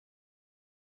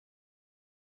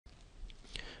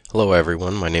Hello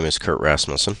everyone, my name is Kurt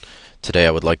Rasmussen. Today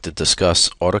I would like to discuss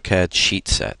AutoCAD sheet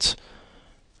sets.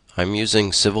 I'm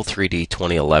using Civil 3D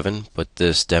 2011, but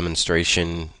this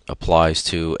demonstration applies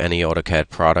to any AutoCAD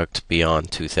product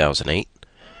beyond 2008.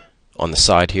 On the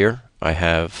side here I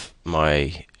have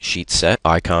my sheet set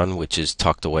icon, which is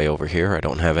tucked away over here. I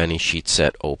don't have any sheet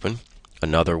set open.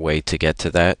 Another way to get to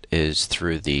that is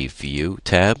through the View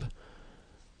tab,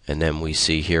 and then we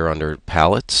see here under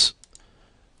Palettes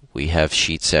we have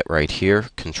sheet set right here.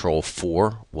 Control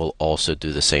 4 will also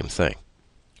do the same thing.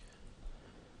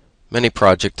 Many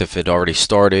project, if it already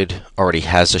started, already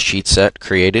has a sheet set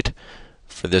created.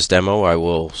 For this demo I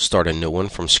will start a new one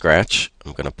from scratch.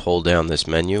 I'm going to pull down this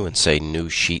menu and say new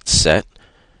sheet set.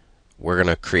 We're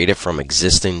going to create it from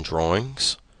existing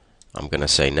drawings. I'm going to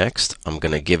say next. I'm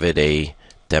going to give it a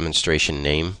demonstration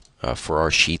name for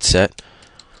our sheet set.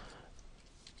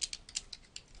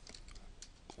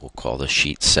 We'll call the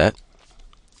sheet set.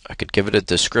 I could give it a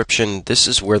description. This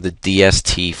is where the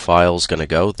DST file is going to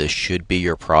go. This should be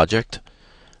your project.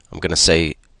 I'm going to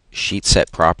say sheet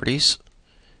set properties.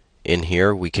 In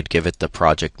here we could give it the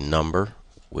project number,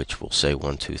 which we'll say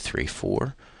 1, 2, 3,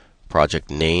 4.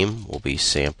 Project name will be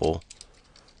sample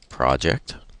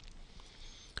project.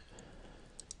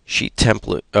 Sheet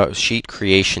template, sheet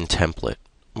creation template.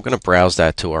 I'm going to browse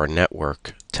that to our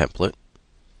network template.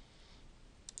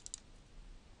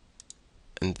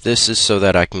 And this is so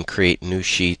that I can create new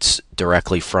sheets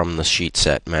directly from the sheet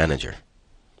set manager.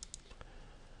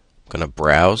 I'm going to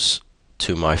browse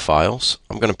to my files.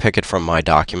 I'm going to pick it from my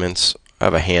documents. I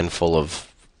have a handful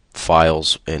of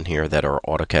files in here that are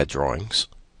AutoCAD drawings.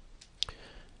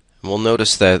 And we'll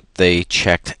notice that they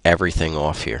checked everything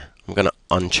off here. I'm going to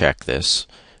uncheck this.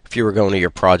 If you were going to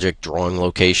your project drawing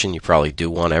location, you probably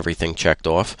do want everything checked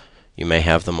off. You may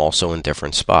have them also in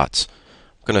different spots.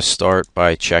 I'm going to start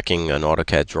by checking an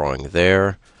AutoCAD drawing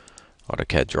there,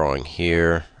 AutoCAD drawing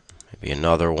here, maybe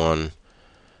another one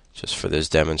just for this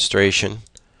demonstration,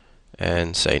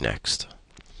 and say next.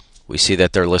 We see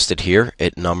that they're listed here.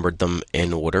 It numbered them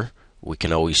in order. We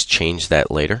can always change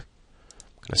that later.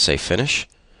 I'm going to say finish,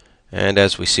 and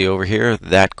as we see over here,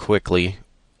 that quickly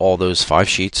all those 5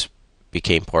 sheets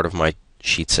became part of my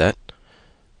sheet set.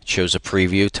 It shows a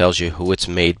preview, tells you who it's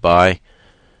made by,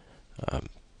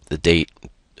 the date,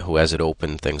 who has it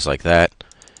open, things like that.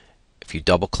 If you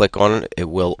double click on it, it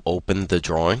will open the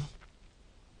drawing,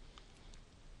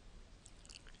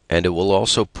 and it will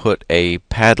also put a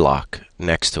padlock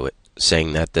next to it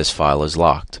saying that this file is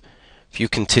locked. If you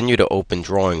continue to open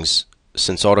drawings,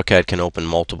 since AutoCAD can open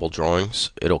multiple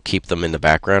drawings, it'll keep them in the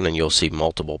background and you'll see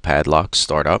multiple padlocks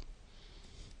start up.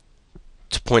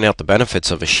 To point out the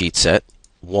benefits of a sheet set,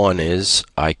 one is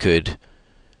I could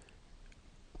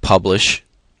publish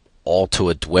all to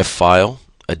a DWF file,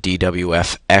 a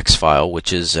DWF-X file,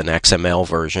 which is an XML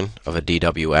version of a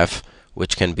DWF,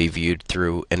 which can be viewed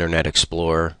through Internet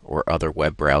Explorer or other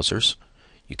web browsers.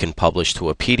 You can publish to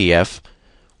a PDF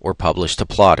or publish to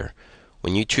Plotter.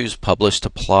 When you choose Publish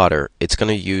to Plotter, it's going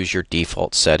to use your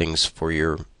default settings for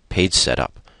your page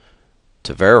setup.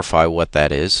 To verify what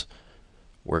that is,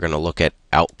 we're going to look at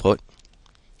Output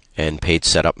and Page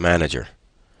Setup Manager.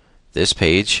 This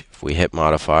page, if we hit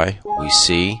Modify, we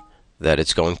see that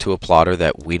it's going to a plotter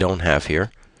that we don't have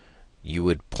here. You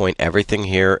would point everything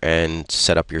here and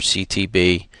set up your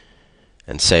CTB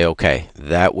and say OK.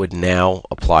 That would now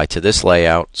apply to this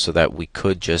layout so that we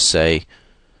could just say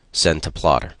send to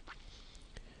plotter.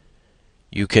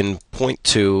 You can point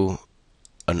to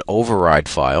an override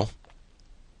file,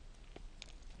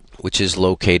 which is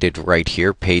located right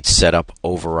here, page setup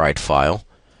override file.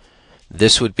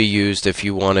 This would be used if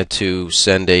you wanted to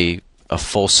send a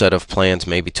full set of plans,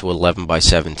 maybe to 11 by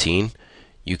 17.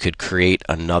 You could create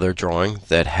another drawing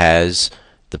that has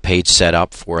the page set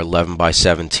up for 11 by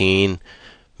 17,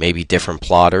 maybe different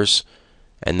plotters,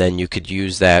 and then you could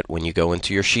use that when you go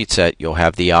into your sheet set. You'll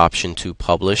have the option to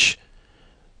publish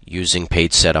using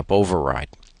page setup override.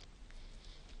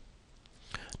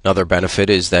 Another benefit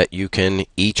is that you can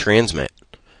e-transmit.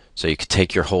 So you could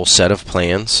take your whole set of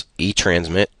plans,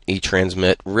 e-transmit.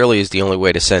 E-transmit really is the only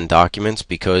way to send documents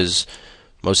because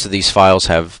most of these files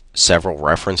have several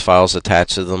reference files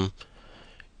attached to them.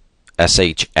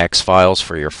 SHX files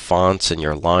for your fonts and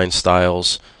your line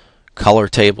styles. Color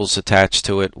tables attached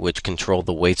to it which control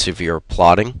the weights of your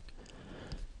plotting.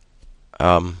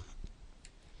 And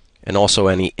also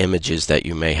any images that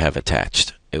you may have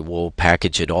attached. It will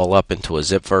package it all up into a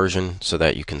zip version so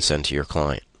that you can send to your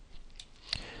client.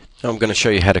 Now I'm going to show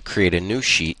you how to create a new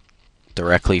sheet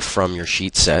directly from your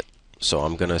sheet set. So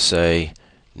I'm going to say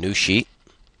new sheet.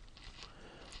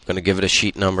 I'm going to give it a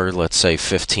sheet number, let's say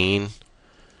 15,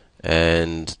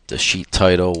 and the sheet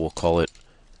title, we'll call it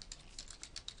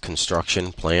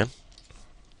construction plan.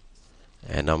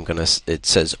 And it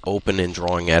says open in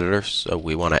drawing editor, so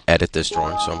we want to edit this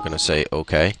drawing, so I'm gonna say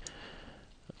okay.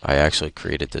 I actually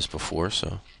created this before,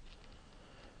 so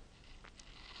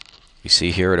you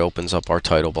see here it opens up our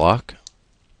title block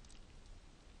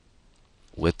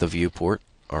with the viewport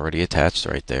already attached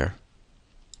right there.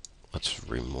 Let's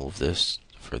remove this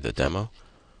for the demo.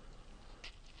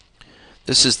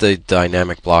 This is the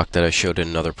dynamic block that I showed in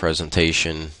another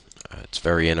presentation. It's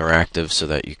very interactive so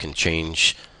that you can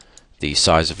change the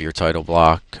size of your title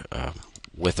block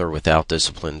with or without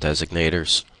discipline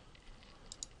designators.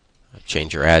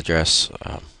 Change your address.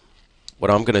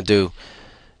 What I'm going to do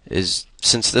is,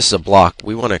 since this is a block,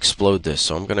 we want to explode this,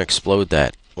 so I'm going to explode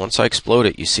that. Once I explode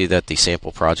it, you see that the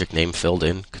sample project name filled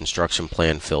in, construction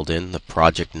plan filled in, the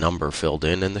project number filled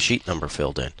in, and the sheet number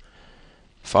filled in.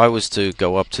 If I was to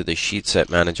go up to the sheet set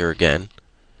manager again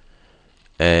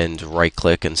and right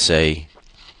click and say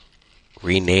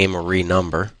rename or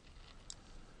renumber,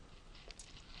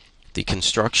 the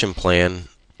construction plan,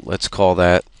 let's call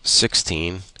that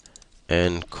 16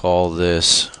 and call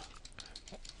this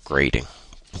grading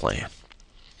plan.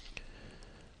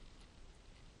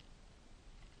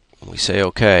 When we say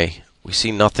OK, we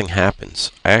see nothing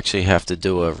happens. I actually have to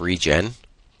do a regen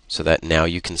so that now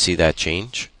you can see that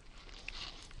change.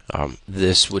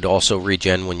 This would also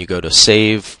regen when you go to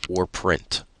save or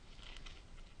print.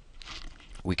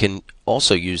 We can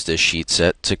also use this sheet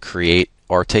set to create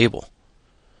our table,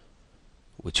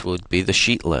 which would be the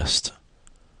sheet list.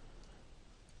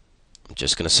 I'm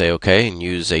just going to say OK and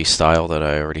use a style that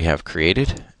I already have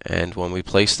created, and when we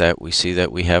place that, we see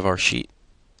that we have our sheet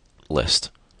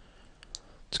list.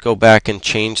 Let's go back and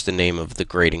change the name of the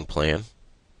grading plan,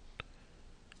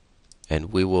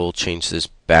 and we will change this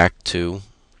back to,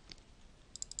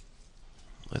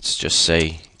 let's just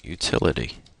say,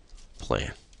 utility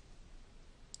plan.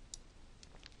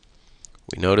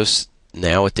 We notice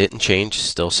now it didn't change,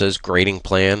 still says grading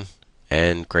plan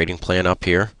and grading plan up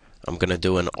here. I'm going to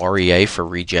do an REA for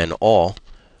regen all.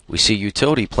 We see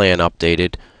utility plan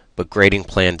updated, but grading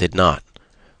plan did not.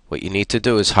 What you need to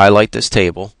do is highlight this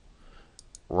table,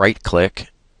 right click,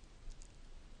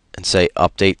 and say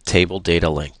update table data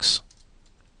links.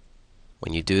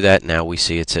 When you do that, now we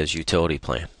see it says utility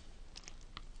plan.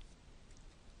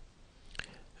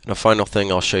 And the final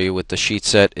thing I'll show you with the sheet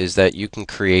set is that you can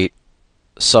create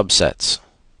subsets.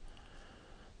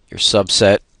 Your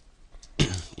subset,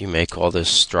 you may call this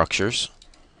structures.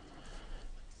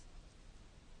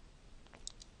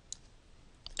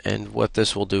 And what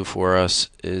this will do for us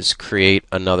is create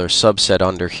another subset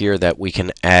under here that we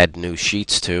can add new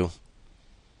sheets to.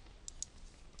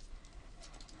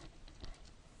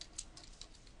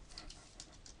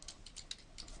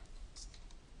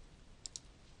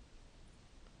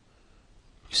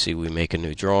 You see, we make a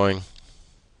new drawing.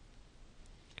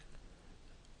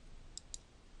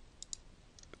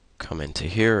 Come into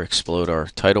here, explode our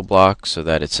title block so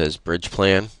that it says bridge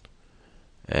plan.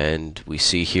 And we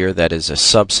see here that is a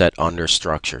subset under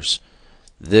structures.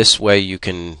 This way you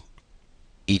can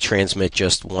e-transmit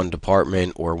just one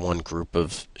department or one group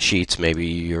of sheets. Maybe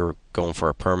you're going for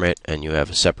a permit and you have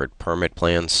a separate permit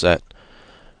plan set.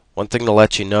 One thing to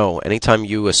let you know, anytime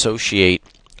you associate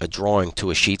a drawing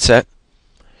to a sheet set,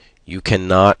 you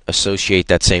cannot associate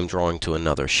that same drawing to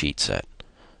another sheet set.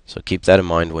 So keep that in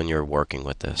mind when you're working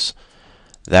with this.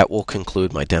 That will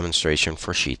conclude my demonstration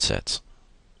for sheet sets.